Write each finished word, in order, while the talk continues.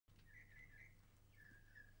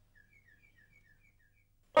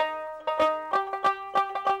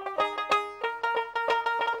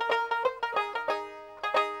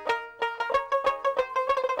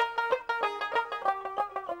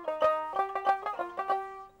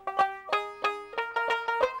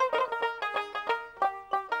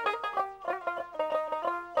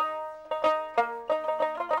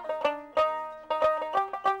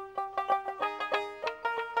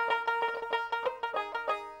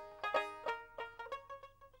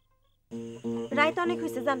রাত অনেক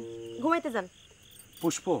হয়েছে, যান ঘুমাইতে যান।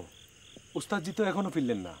 পুষ্প, উস্তাদজি তো এখনো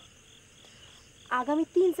ফিরলেন না। আগামী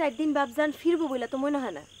 ৩-৪ দিন বাপজান ফিরবো বইলা তো মনে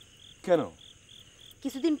হয় না। কেন?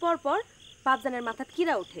 কিছুদিন পর পর বাপজানের মাথাত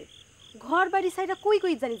কিরা ওঠে, ঘর বাড়ি সাইডা কই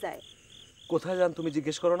কই জানি যায়। কোথায় যান তুমি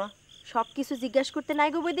জিজ্ঞেস করো না? সবকিছু জিজ্ঞাসা করতে নাই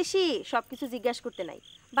গো বৈদেশি, সবকিছু জিজ্ঞাসা করতে নাই।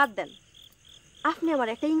 বাদ দেন, আপনি আমার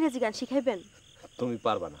একটা ইংরেজি গান শিখাইবেন? তুমি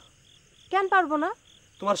পারবা না। কেন পারবো না?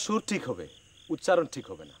 তোমার সুর ঠিক হবে, উচ্চারণ ঠিক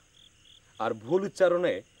হবে না। আর ভুল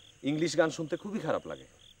উচ্চারণে ইংলিশ গান শুনতে খুবই খারাপ লাগে।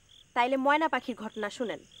 তাইলে ময়না পাখির ঘটনা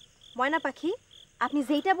শুনেন। ময়না পাখি, আপনি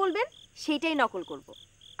যেইটা বলবেন সেইটাই নকল করব।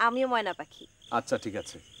 আমিও ময়না পাখি। আচ্ছা ঠিক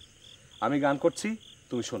আছে, আমি গান করছি,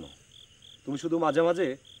 তুমি শোনো। তুমি শুধু মাঝে মাঝে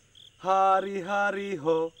হারি হারি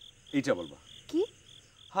হো এইটা বলবা। কি?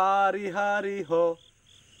 হারি হারি হো,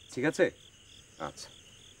 ঠিক আছে? আচ্ছা।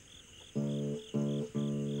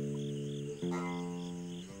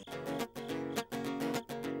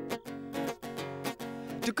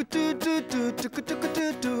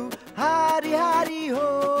 Hari hari ho,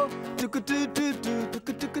 tuk tuk tuk tuk tuk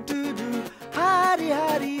tuk tuk tuk. Hari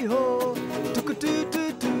hari ho, tuk tuk tuk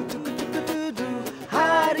tuk tuk tuk tuk tuk.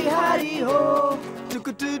 Hari hari ho, tuk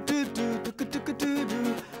tuk tuk tuk tuk tuk tuk tuk.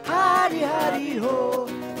 Hari hari ho,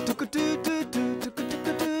 tuk tuk tuk tuk tuk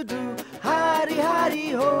tuk tuk tuk. Hari hari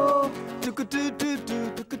ho, tuk tuk tuk tuk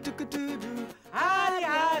tuk tuk tuk tuk. Hari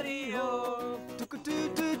hari ho, tuk tuk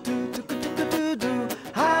tuk tuk tuk tuk tuk tuk.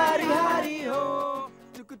 Hari hari ho.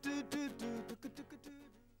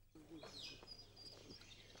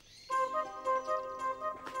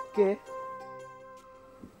 কে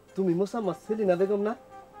তুমি? মোসাম্মদ সেলিনা বেগম না?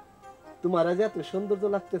 তোমার আজ এত সৌন্দর্য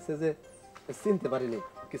লাগতেছে যে চিনতে পারিনি।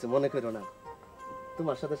 কিছু মনে করো না,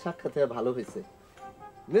 তোমার সাথে সাক্ষাৎ হয়ে ভালো হয়েছে।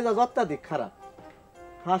 মেজাজ অত্যাধিক খারাপ,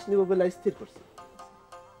 ফাঁস নিব বলে স্থির করছি।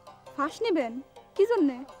 ফাঁস নেবেন? কি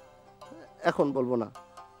জন্যে? এখন বলবো না,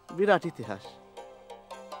 বিরাট ইতিহাস।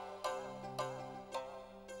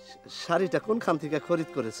 শাড়িটা কোনখান থেকে খরিদ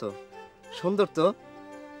করেছো? সুন্দর তো,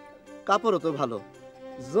 কাপড়ও তো ভালো,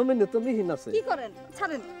 জমিনে তো মিহিন আছে। কি করেন?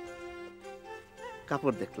 ছাড়েন।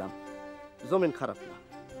 কাপড় দেখলাম, জমিন খারাপ না।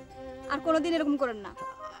 আর কোনোদিন এরকম করেন না।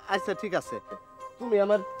 আচ্ছা ঠিক আছে, তুমি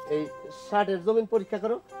আমার এই শার্টের জমিন পরীক্ষা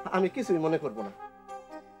করো, আমি কিছুই মনে করব না।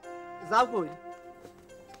 যাও কই?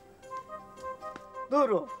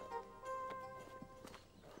 দৌড়ো।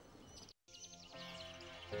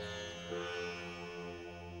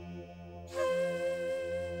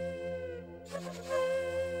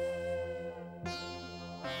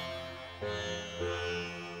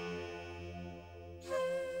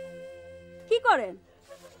 কি করেন?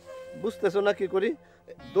 বুঝতেছো না কি করি?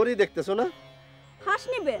 দড়ি দেখতেছো না? ফাঁস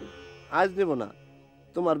নেবেন? আজ নিব না,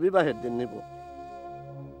 তোমার বিবাহের দিন নিব।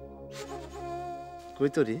 কই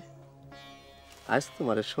তরি, আজ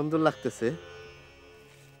তোমার সুন্দর লাগতেছে,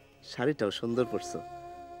 শাড়িটাও সুন্দর পরছো।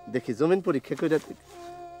 দেখি জমিন পরীক্ষা করে।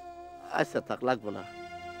 আচ্ছা থাক, লাগবো না,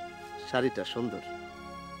 শাড়িটা সুন্দর,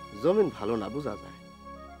 জমিন ভালো না বোঝা যায়।